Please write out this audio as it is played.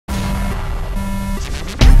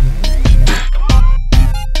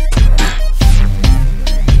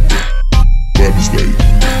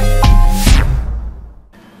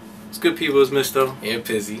good, people? It's Mysto. And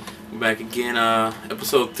Pizzi. We're back again,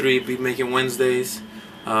 episode 3, Beatmaking Wednesdays.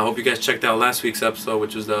 Hope you guys checked out last week's episode,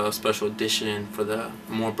 which was the special edition for the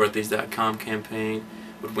morebirthdays.com campaign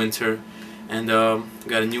with Winter. And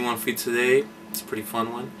got a new one for you today. It's a pretty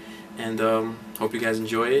fun one. And hope you guys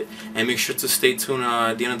enjoy it. And make sure to stay tuned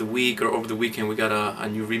at the end of the week or over the weekend. We got a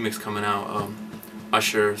new remix coming out.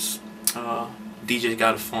 Usher's DJ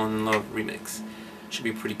Gotta Fall in Love remix. Should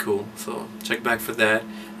be pretty cool. So check back for that.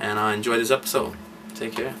 And enjoy this episode.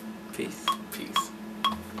 Take care. Peace. Peace.